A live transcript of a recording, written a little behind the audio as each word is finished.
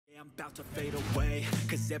I'm about to fade away,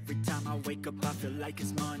 cause every time I wake up I feel like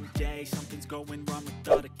it's Monday. Something's going wrong with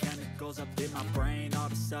all the chemicals up in my brain. All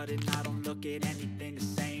of a sudden I don't look at anything the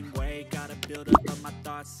same way. Gotta build up of my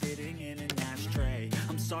thoughts sitting in an ashtray.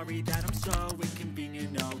 I'm sorry that I'm so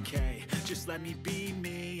inconvenient, okay. Just let me be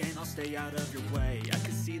me and I'll stay out of your way. I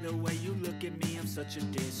can see the way you look at me, I'm such a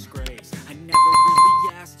disgrace. I never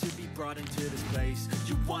really asked to be brought into this place.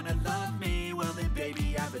 You wanna love me? Well then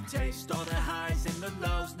baby I have a taste. All the highs and the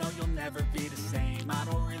lows, no you'll never be the same. I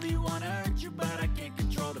don't really wanna hurt you but I can't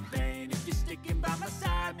control the pain. If you're sticking by my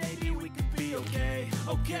side, maybe we could be okay.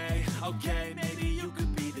 Okay, maybe you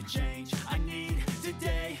could be the change I need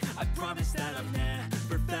today. I promise that I've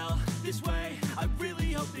never felt this way. I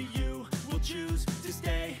really hope that you will choose to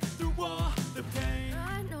stay through all the pain.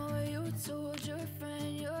 I know you told your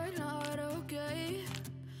friend you're not okay,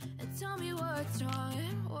 and tell me what's wrong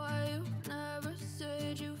and why you never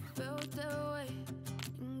said you felt that way.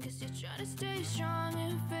 Guess you're trying to stay strong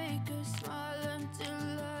and fake a smile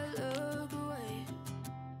until I look away.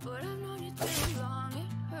 But I've known you too long, it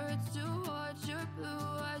hurts to watch your blue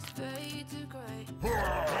eyes fade to gray. As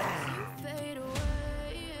you fade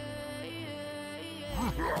away,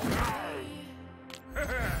 as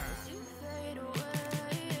you fade away,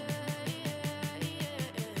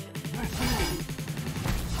 as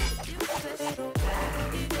you fade away.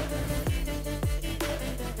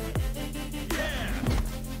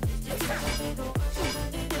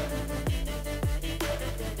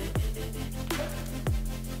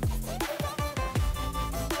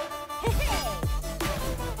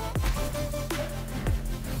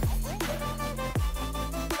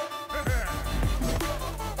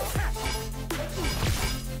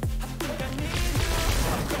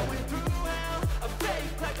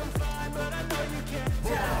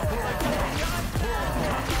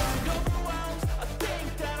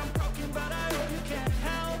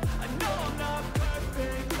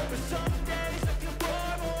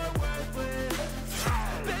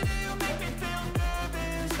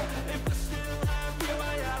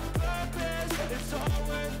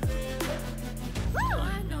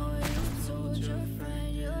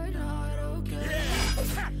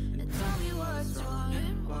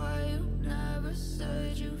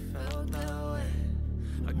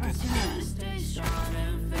 Stay strong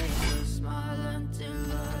and fake a smile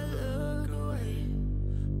until I look away.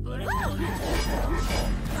 But I know you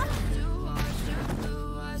to watch your blue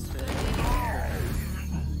eyes fade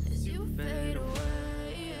as you fade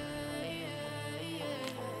away,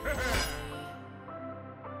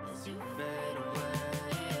 as you fade away,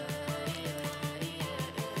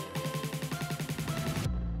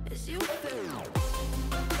 as you fade away.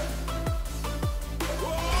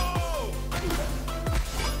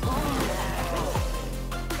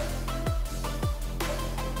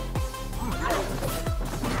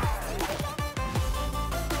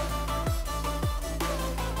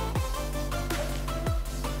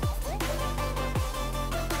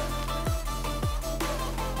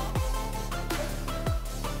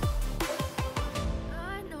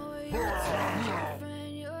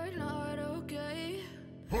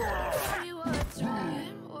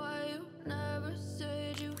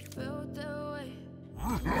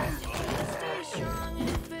 Stay strong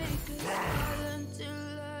and fake a smile until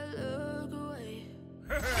I look away.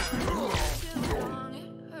 Too long,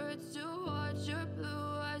 it hurts to watch your blue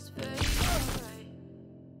eyes fade away.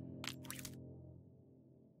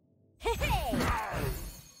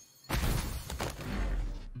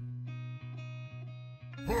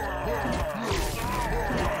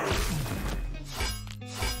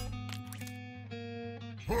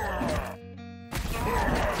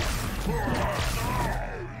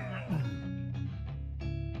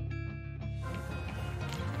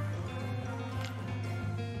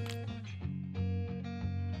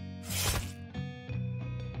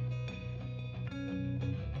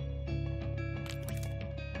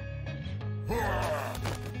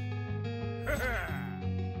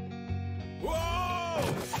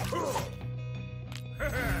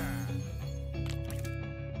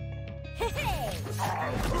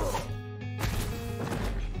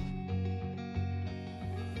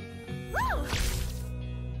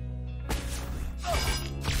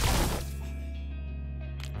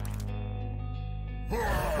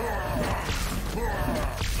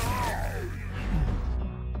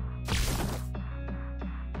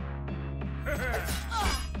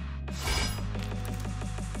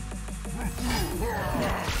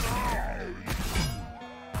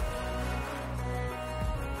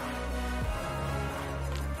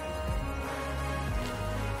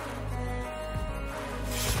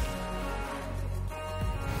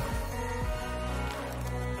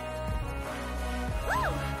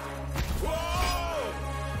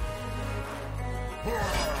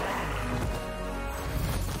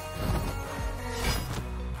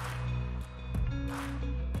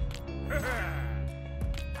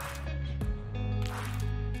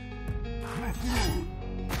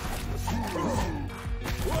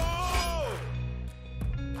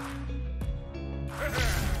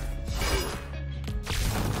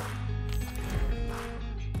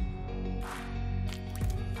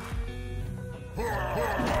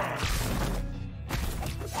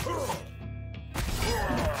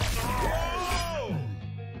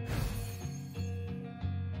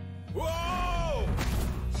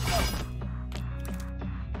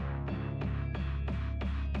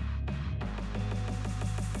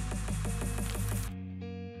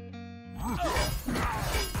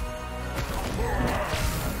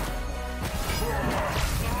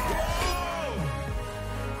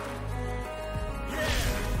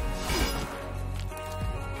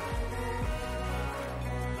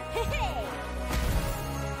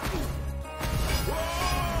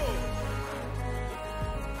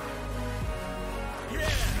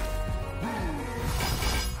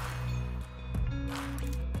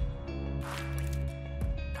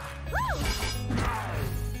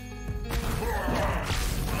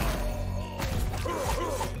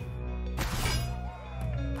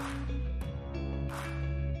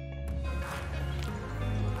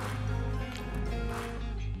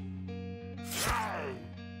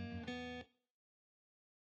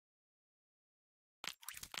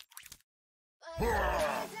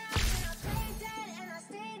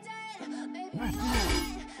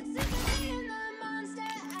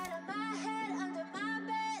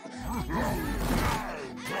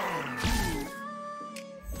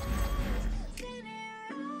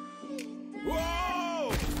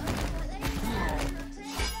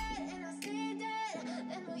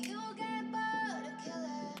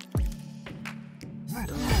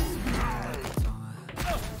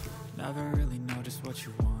 Never really know just what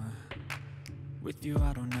you want. With you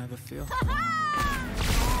I don't ever feel calm.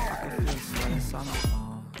 I can feel the sweat inside my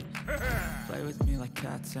palms. Play with me like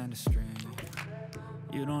cats and a string.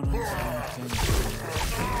 You don't understand the things.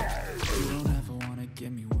 You don't ever wanna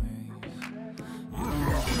give me wings. You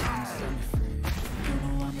don't ever wanna set me free. You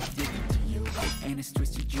know I'm addicted to you, and it's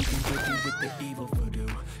twisted. You can get me with the evil voodoo.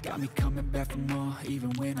 Got me coming back for more,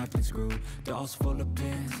 even when I've been screwed. Dolls full of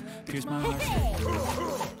pins, pierce my heart straight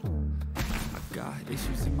through. Got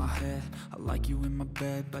issues in my head, I like you in my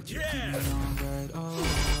bed, but you keep me on red.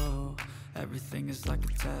 Oh, everything is like a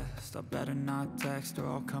test. I better not text or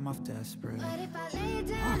I'll come off desperate. But if I lay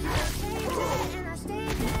down and I stay dead and I stay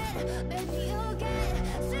dead, baby you'll get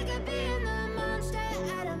sick of being the monster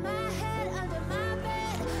out of my head, under my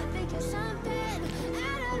bed, thinking something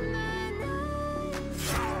out of my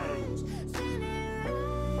nightmares, standing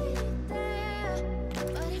right there.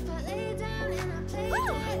 But if I lay down and I play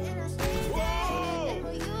dead and I stay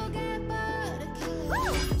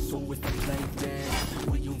so if I play dead,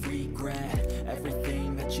 will you regret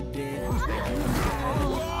everything that you did? I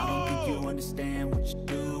don't think you understand what you're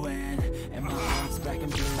doing, and my heart's back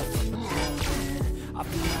and blue from the bruising. I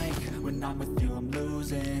feel like when I'm with you I'm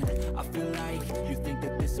losing. I feel like you think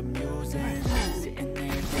that this amusing. Sitting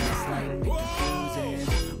there gaslighting and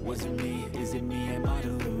confusing. Was it me? Is it me? Am I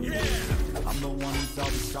deluded? I'm the one who's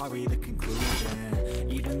always sorry, the conclusion.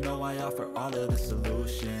 Even though I offer all of the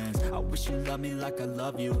solutions, I wish you loved me like I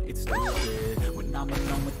love you, it's stupid. When I'm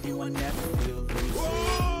alone with you I never feel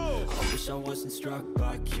lucid. I wish I wasn't struck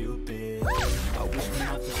by Cupid. I wish when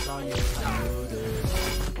I first saw you I knew this.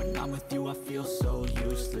 When I'm with you I feel so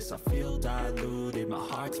useless, I feel diluted, my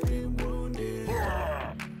heart's been wounded.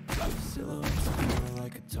 Like silhouettes feel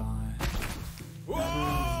like a time. Never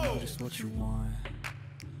really know just what you want.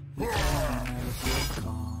 With you I never feel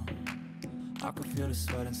calm. I can feel the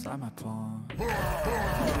sweat inside my palm. In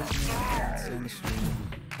the street.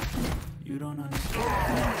 You don't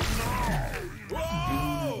understand. You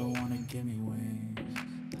don't ever wanna give me wings.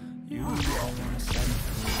 You don't ever wanna set me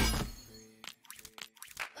free.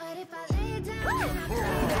 but if I lay down and I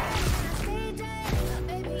play dead and I stay dead,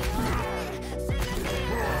 baby you'll get sick of being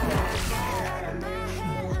the monster out of my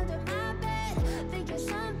head, under my bed, thinking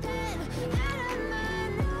something out of my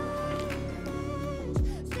nightmares,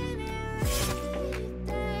 standing right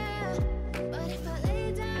there. But if I lay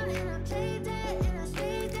down and I play dead and I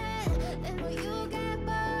stay dead, then will you get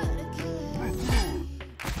bored of killing me?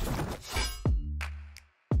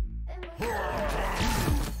 Then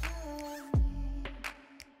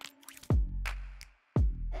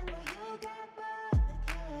will you get bored of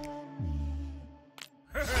killing me?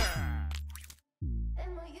 Then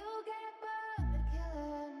will you get bored of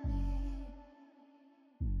killing me?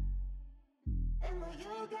 And will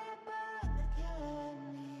you get bored of killing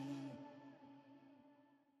me?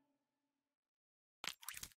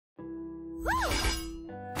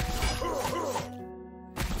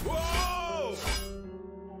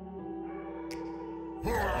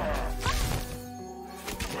 Take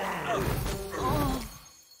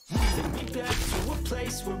me back to a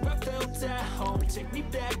place where I felt at home. Take me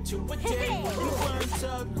back to a day when we weren't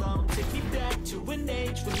alone. Take me back to an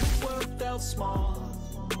age when the world felt small.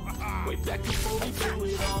 Way back before we blew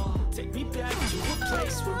it all. Take me back to a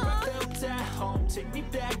place where I felt at home. Take me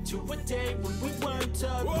back to a day when we weren't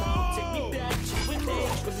alone. Take me back to an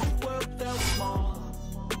age when the world felt small.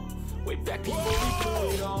 Way back before we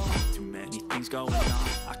blew it all. Too many things going on,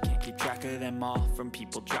 I can't keep track of them all. From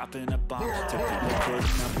people dropping a bomb to people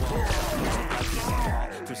putting up walls. Music like this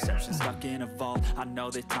all, perception stuck in a vault. I know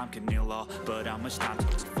that time can heal all, but how much time till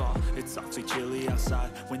we fall? It's awfully chilly outside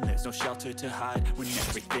when there's no shelter to hide. When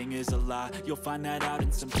everything is a lie, you'll find that out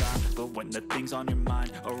in some time. But when the things on your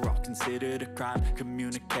mind are all considered a crime,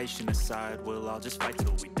 communication aside, we'll all just fight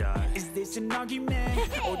till we die. Is this an argument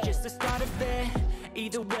or just the start of it?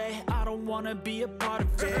 Either way, I don't wanna be a part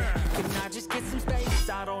of it. Can I just get some space?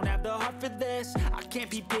 I don't have the heart for this. I can't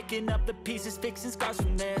be picking up the pieces, fixing scars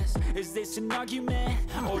from this. Is this an argument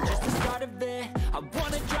or just the start of it? I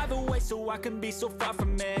wanna drive away so I can be so far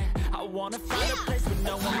from it. I wanna find a place where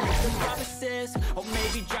no one makes the promises. Or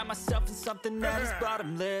maybe drown myself in something that is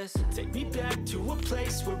bottomless. Take me back to a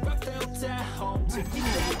place where I felt at home. Take me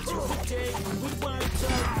back to a day when we weren't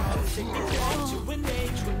alone. Take me back to an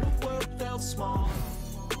age when the world felt small.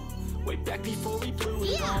 Way back before we blew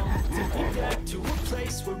it all. Take me back to a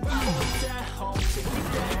place where I felt at home. Take me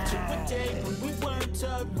back to a day when we weren't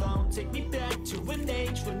alone. Take me back to an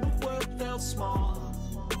age when the world felt small.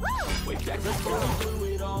 Way back before we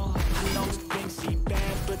blew it all. I know that things seem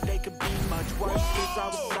bad, but they could be much worse. Cause I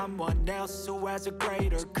was someone else who has a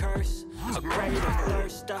greater curse, a greater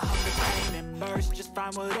thirst, a hunger, pain, immersed. Just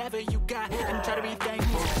find whatever you got and try to be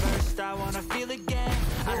thankful first. I wanna feel again,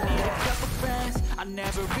 I need a couple friends. I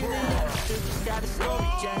never really understood just how the story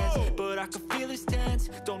ends, but I can feel it's tense,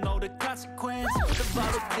 don't know the consequence. The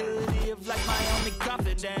volatility of like my only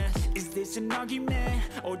confidence. Is this an argument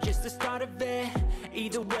or just the start of it?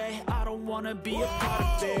 Either way, I don't wanna be a part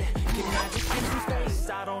of it. Can I just get some space?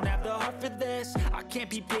 I don't have the heart for this. I can't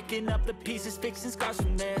be picking up the pieces, fixing scars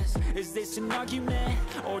from this. Is this an argument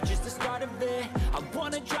or just the start of it? I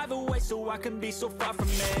wanna drive away so I can be so far from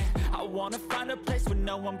it. I wanna find a place where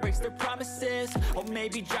no one breaks their promises. Or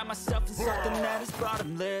maybe drown myself in something that is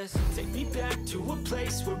bottomless. Take me back to a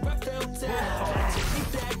place where I felt at home. Take me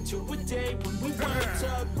back to a day when we weren't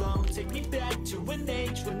alone. Take me back to an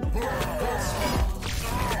age when the world felt small.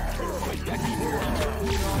 Way back before we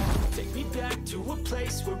blew it all. Take me back to a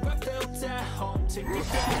place where I felt at home. Take me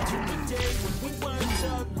back to a day when we weren't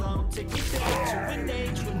alone. Take me back to an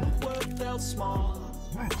age when the world felt small.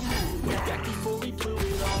 Way back before we blew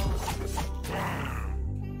it all.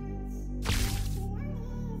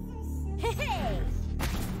 Hey!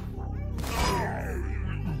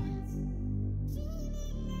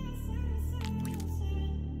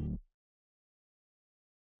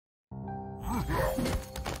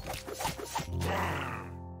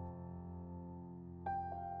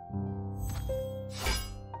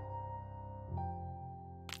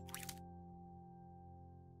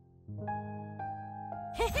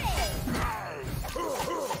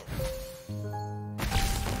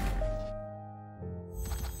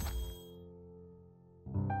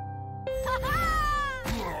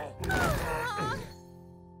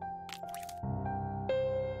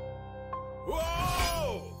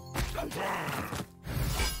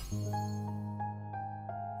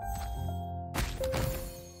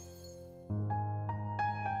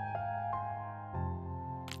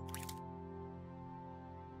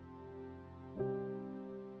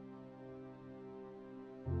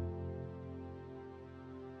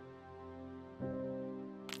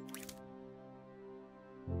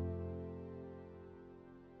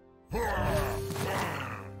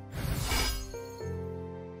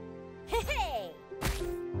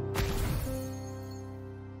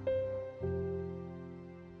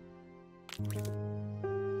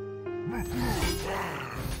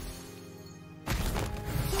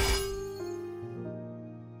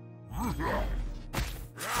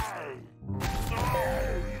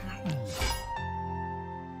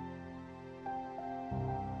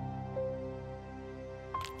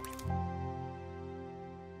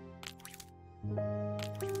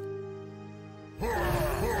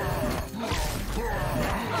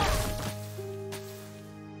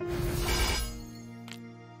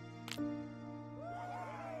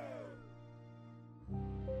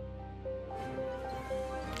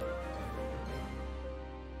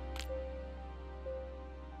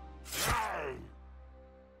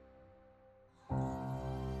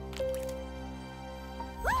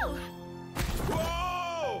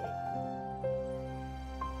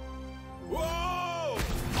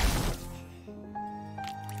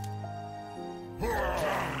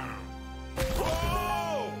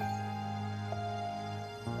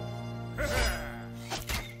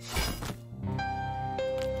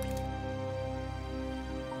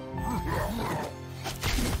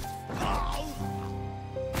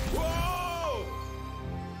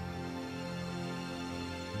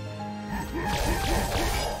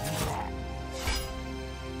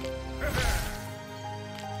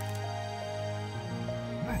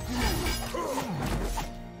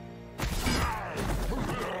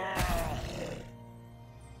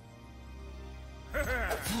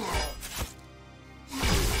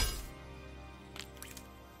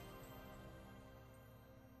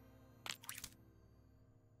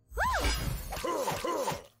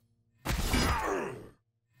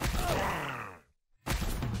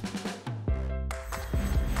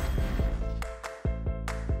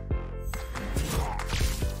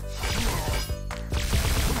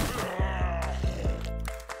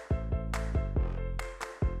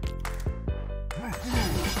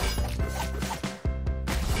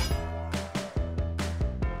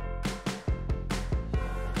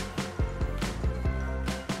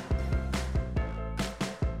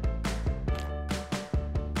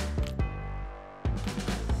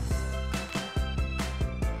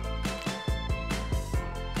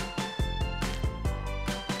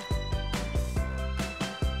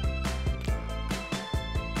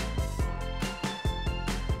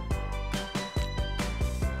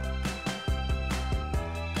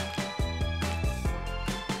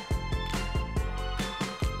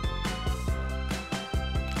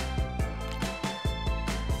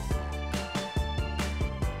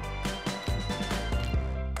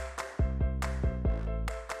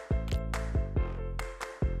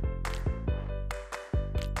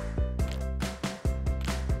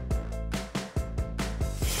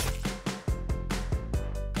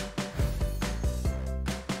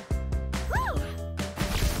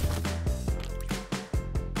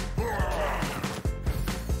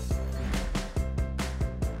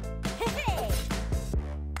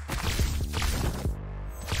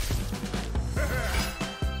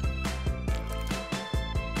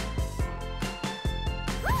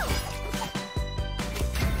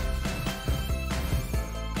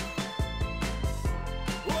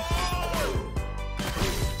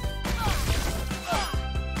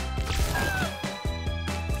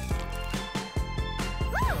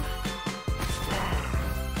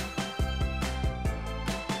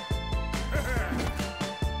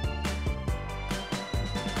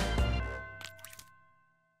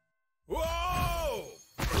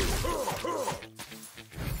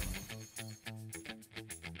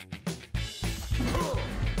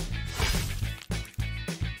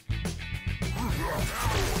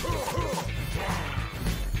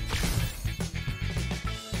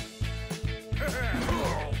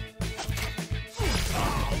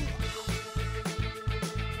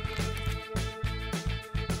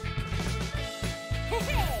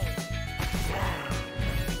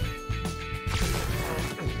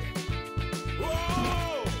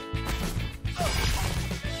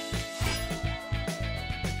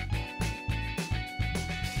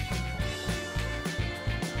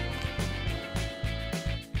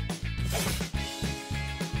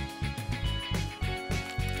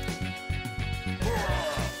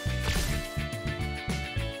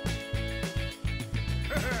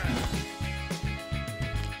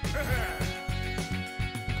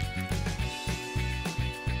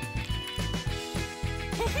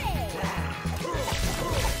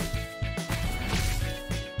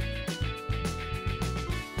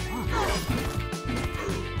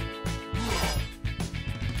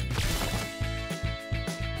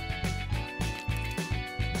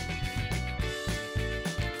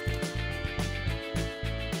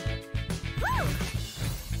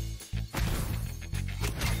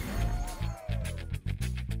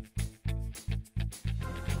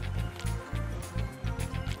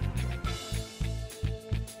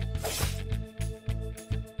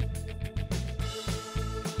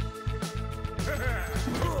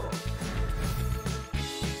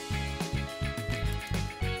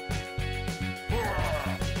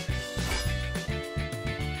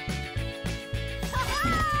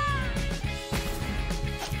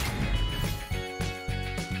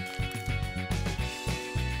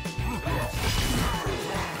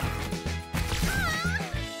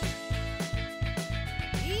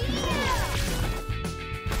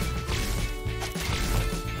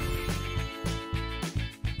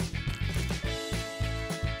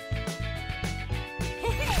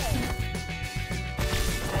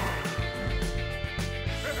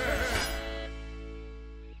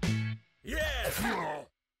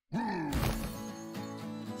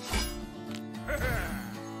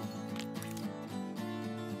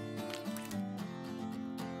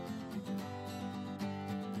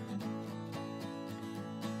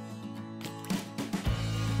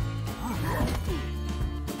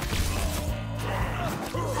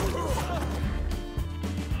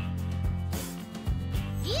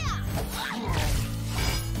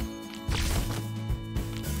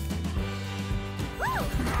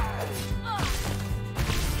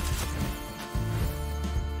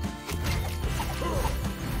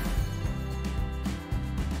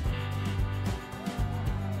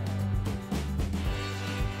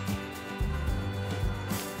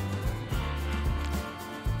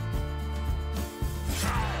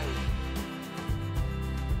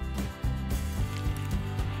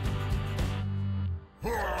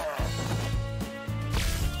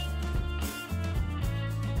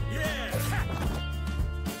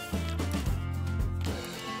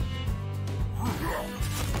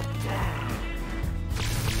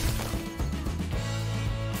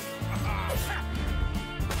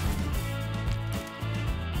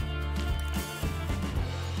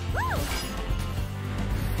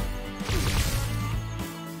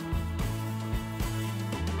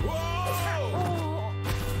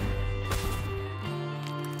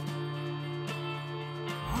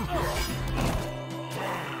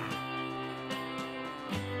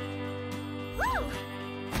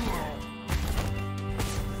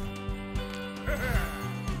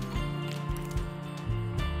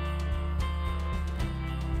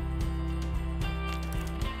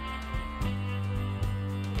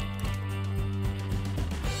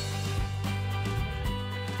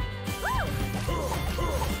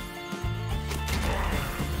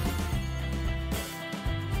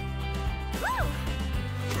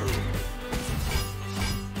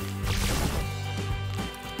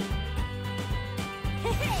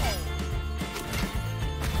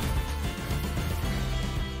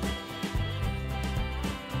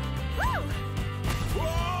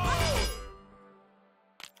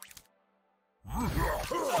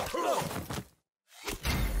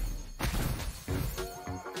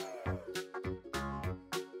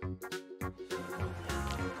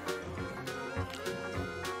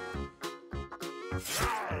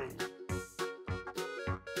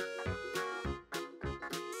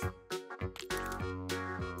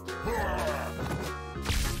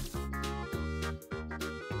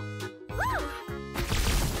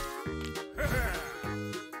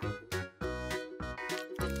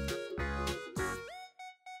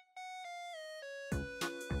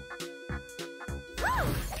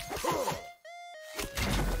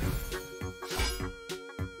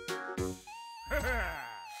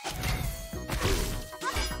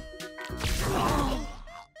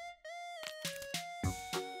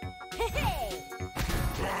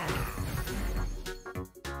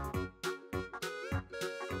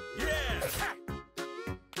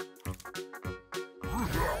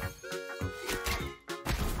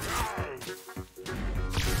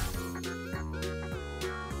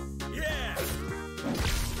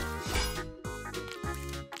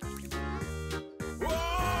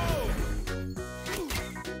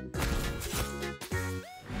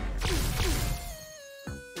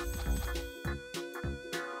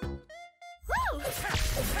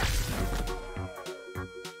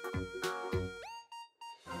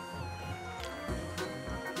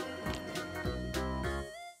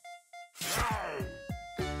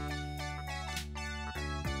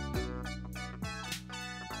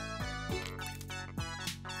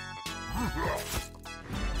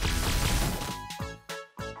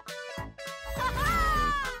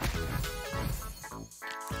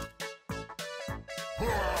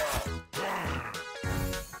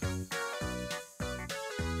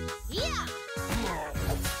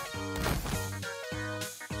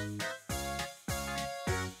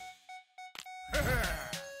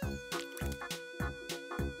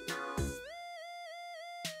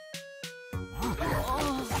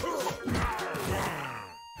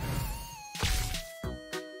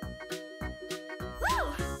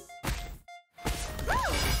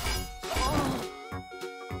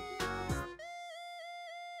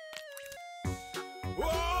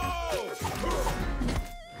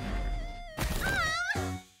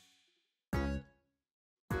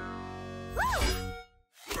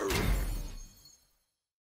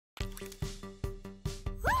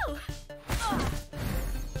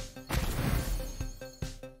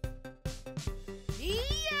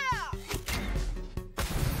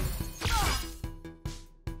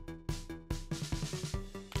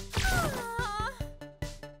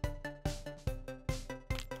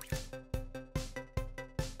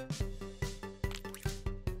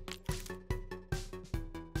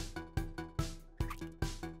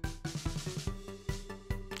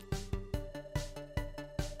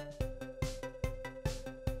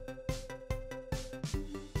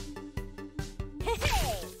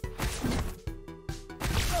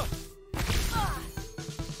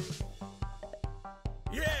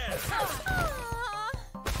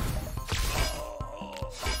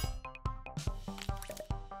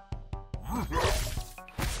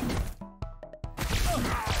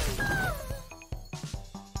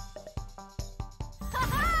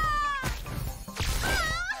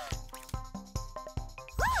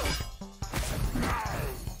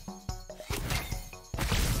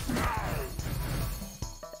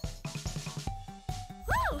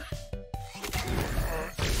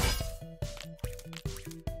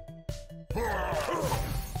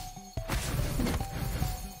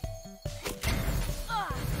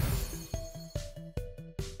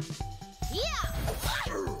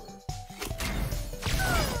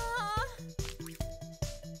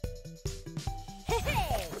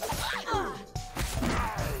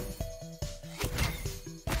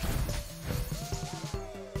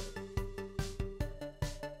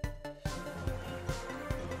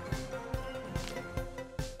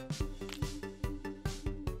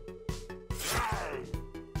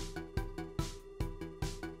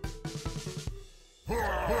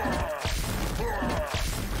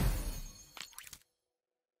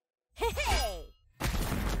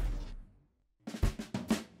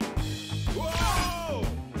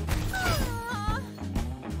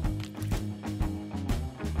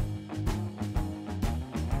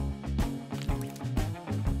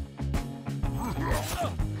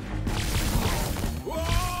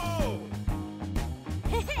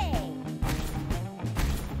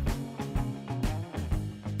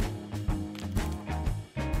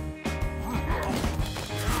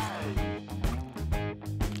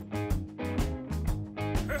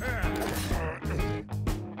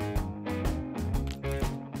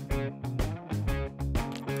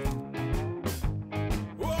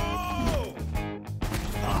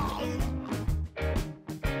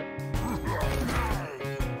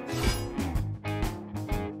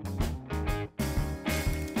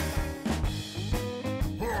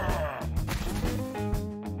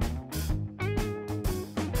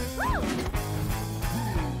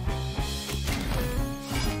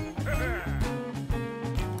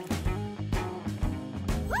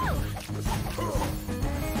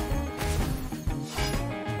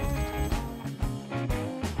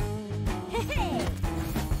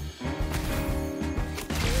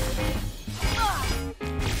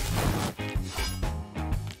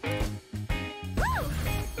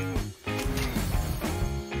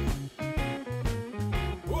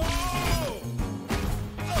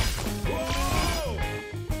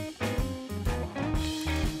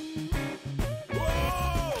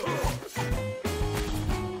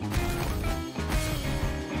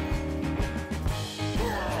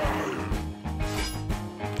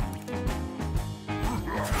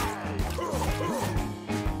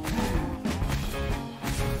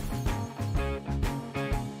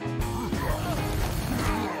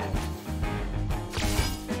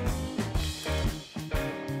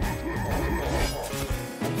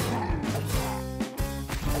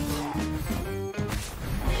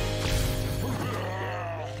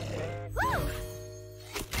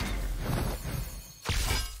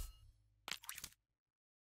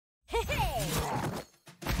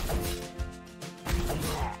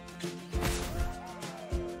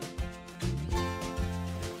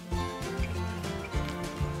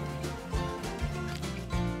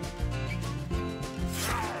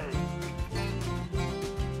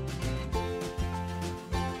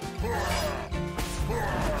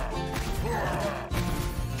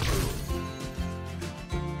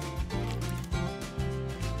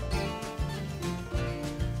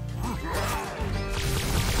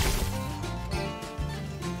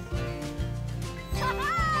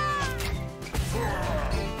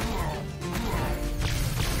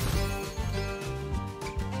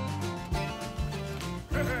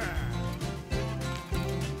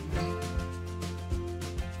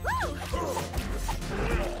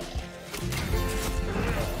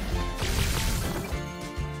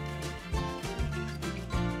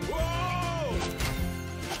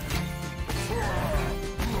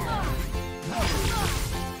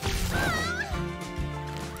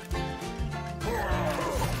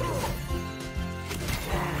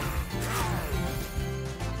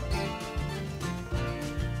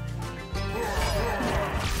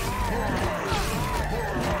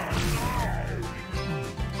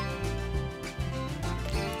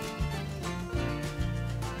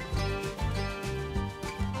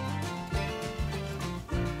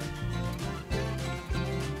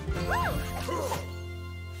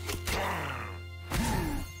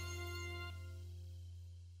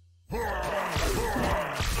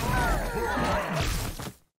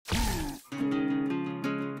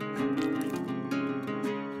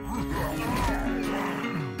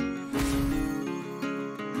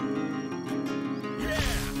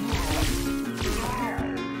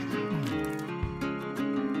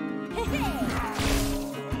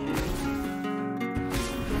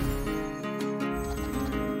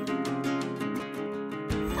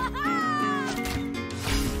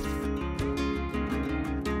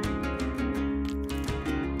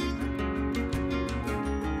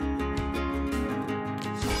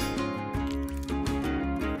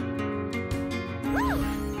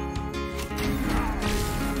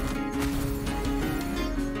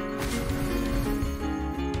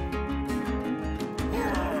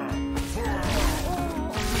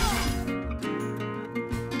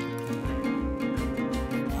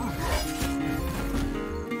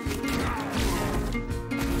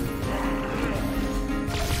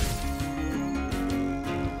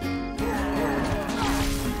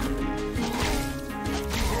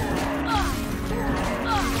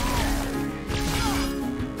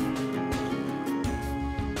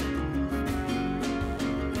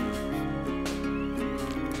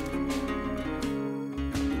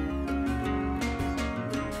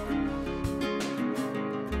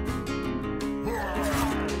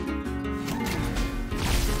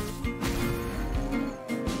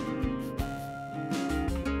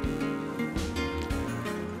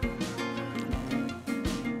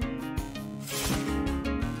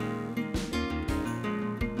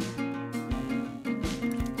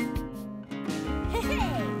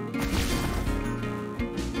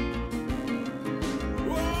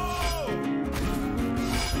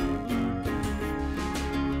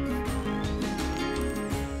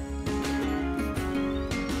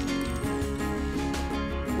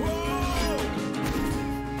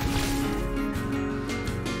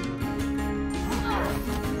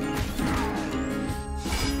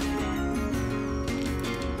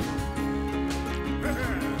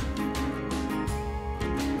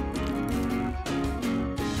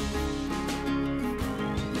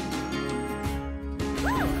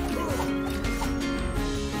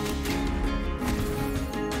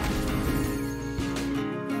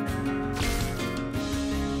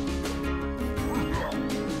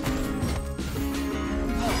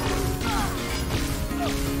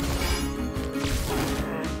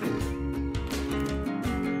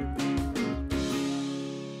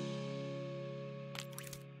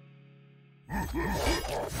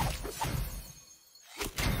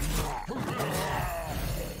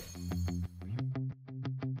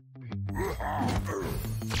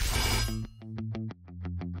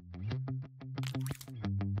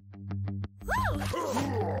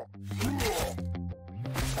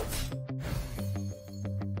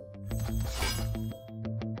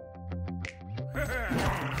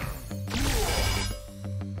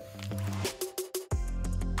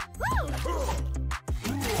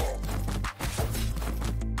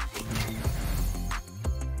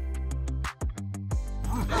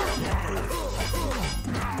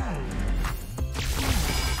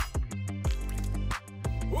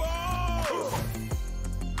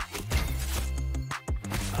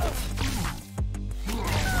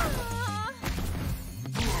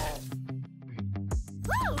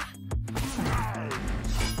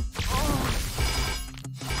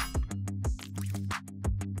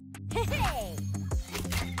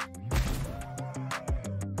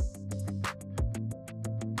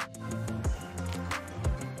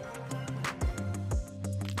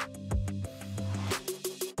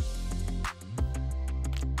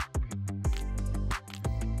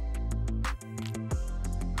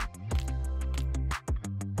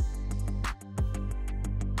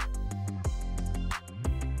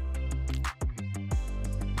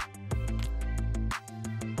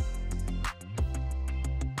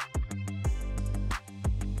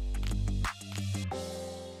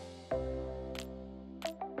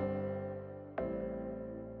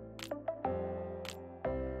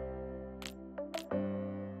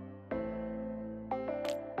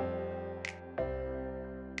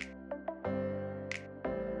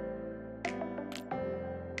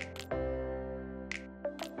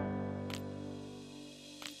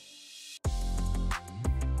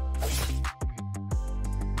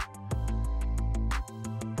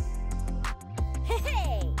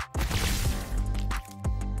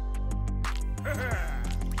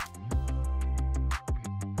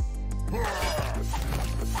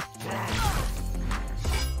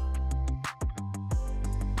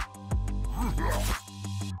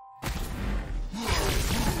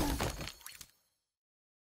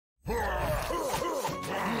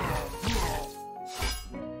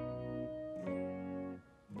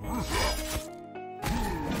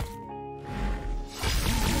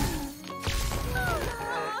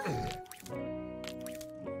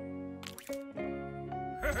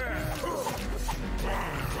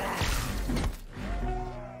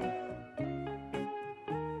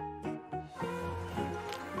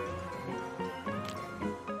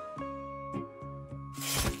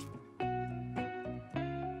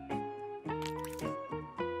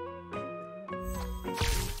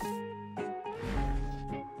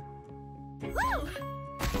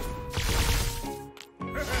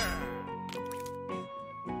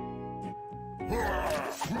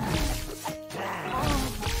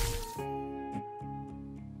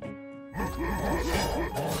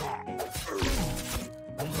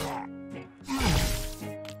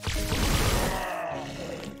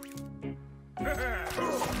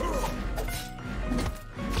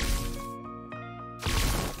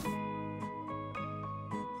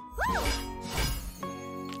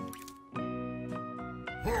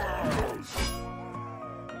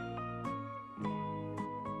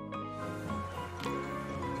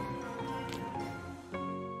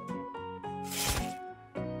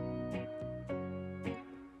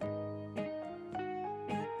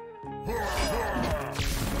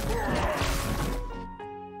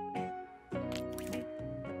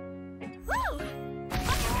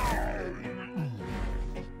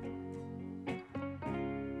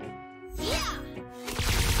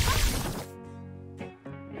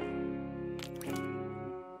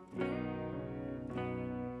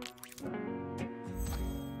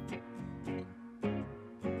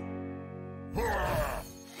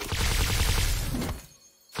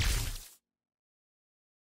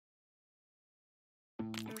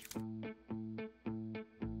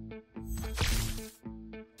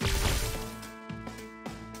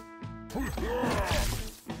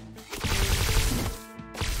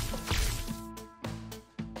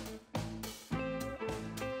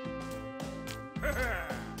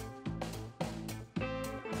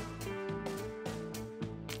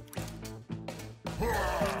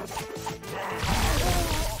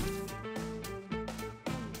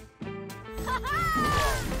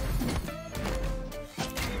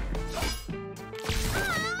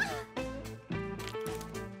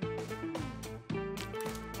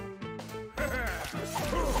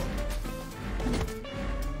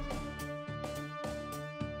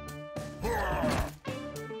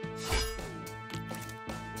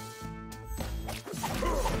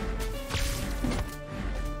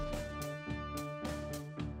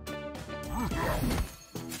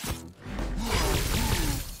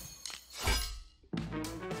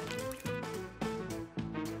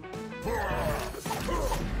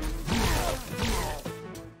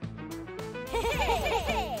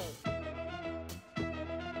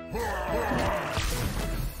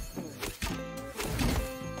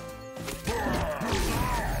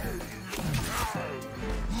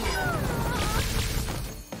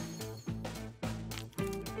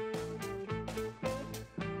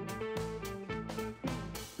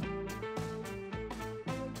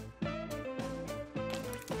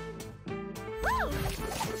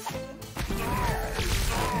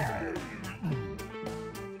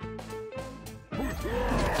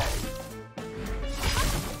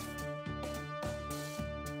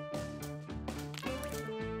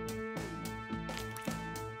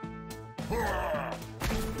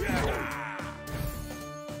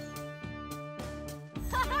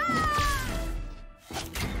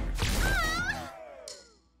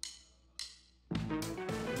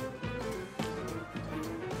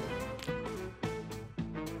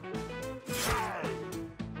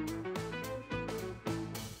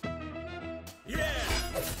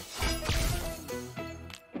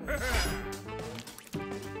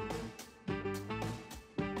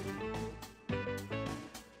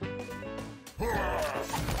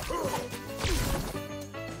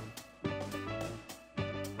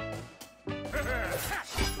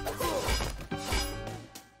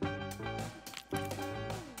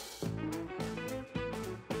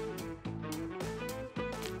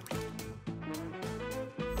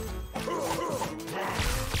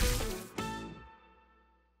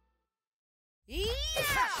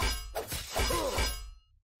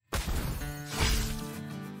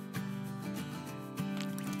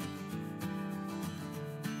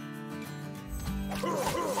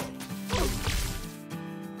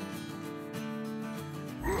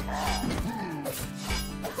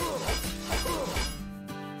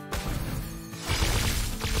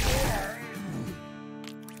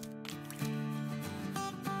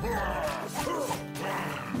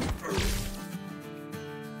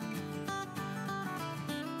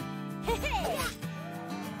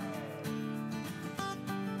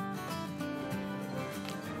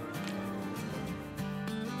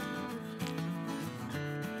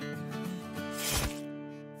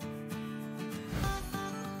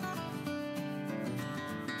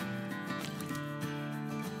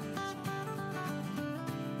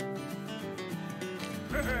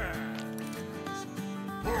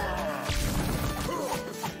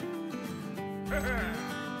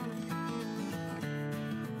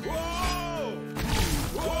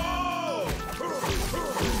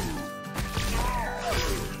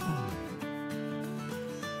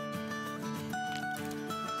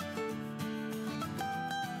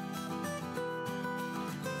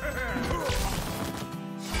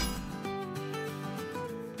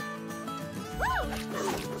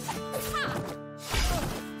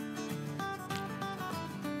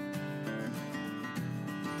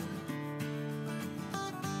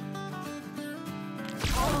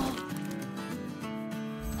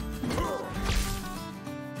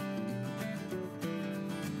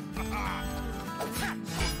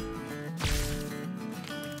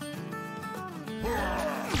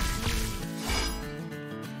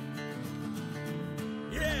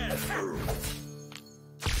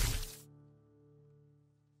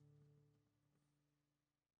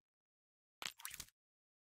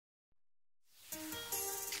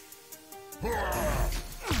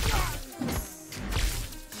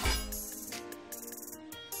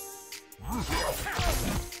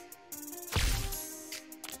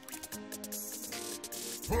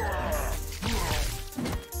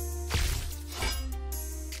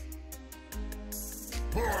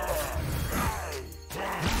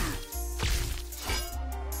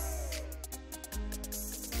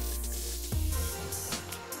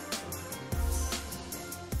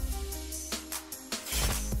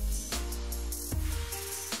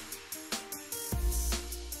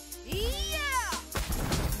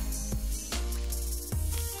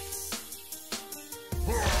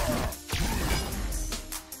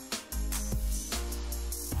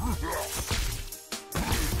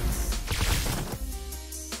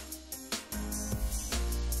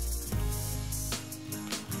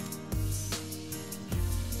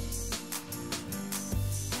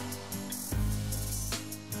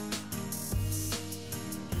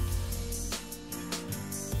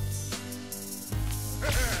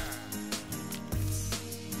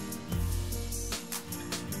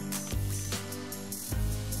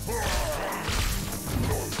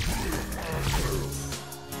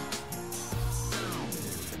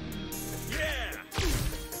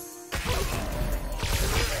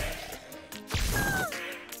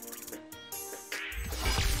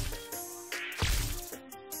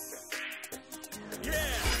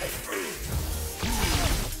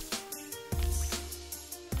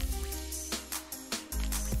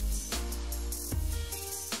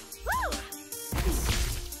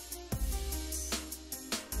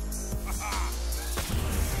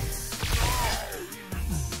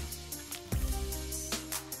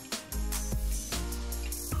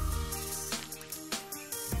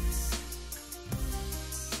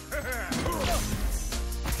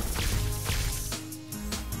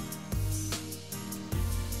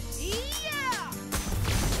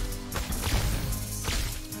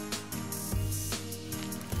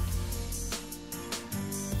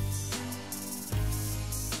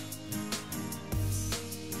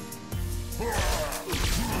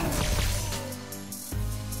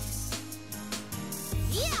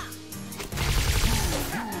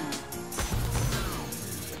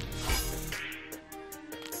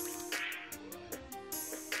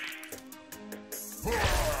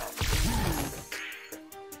 Ah!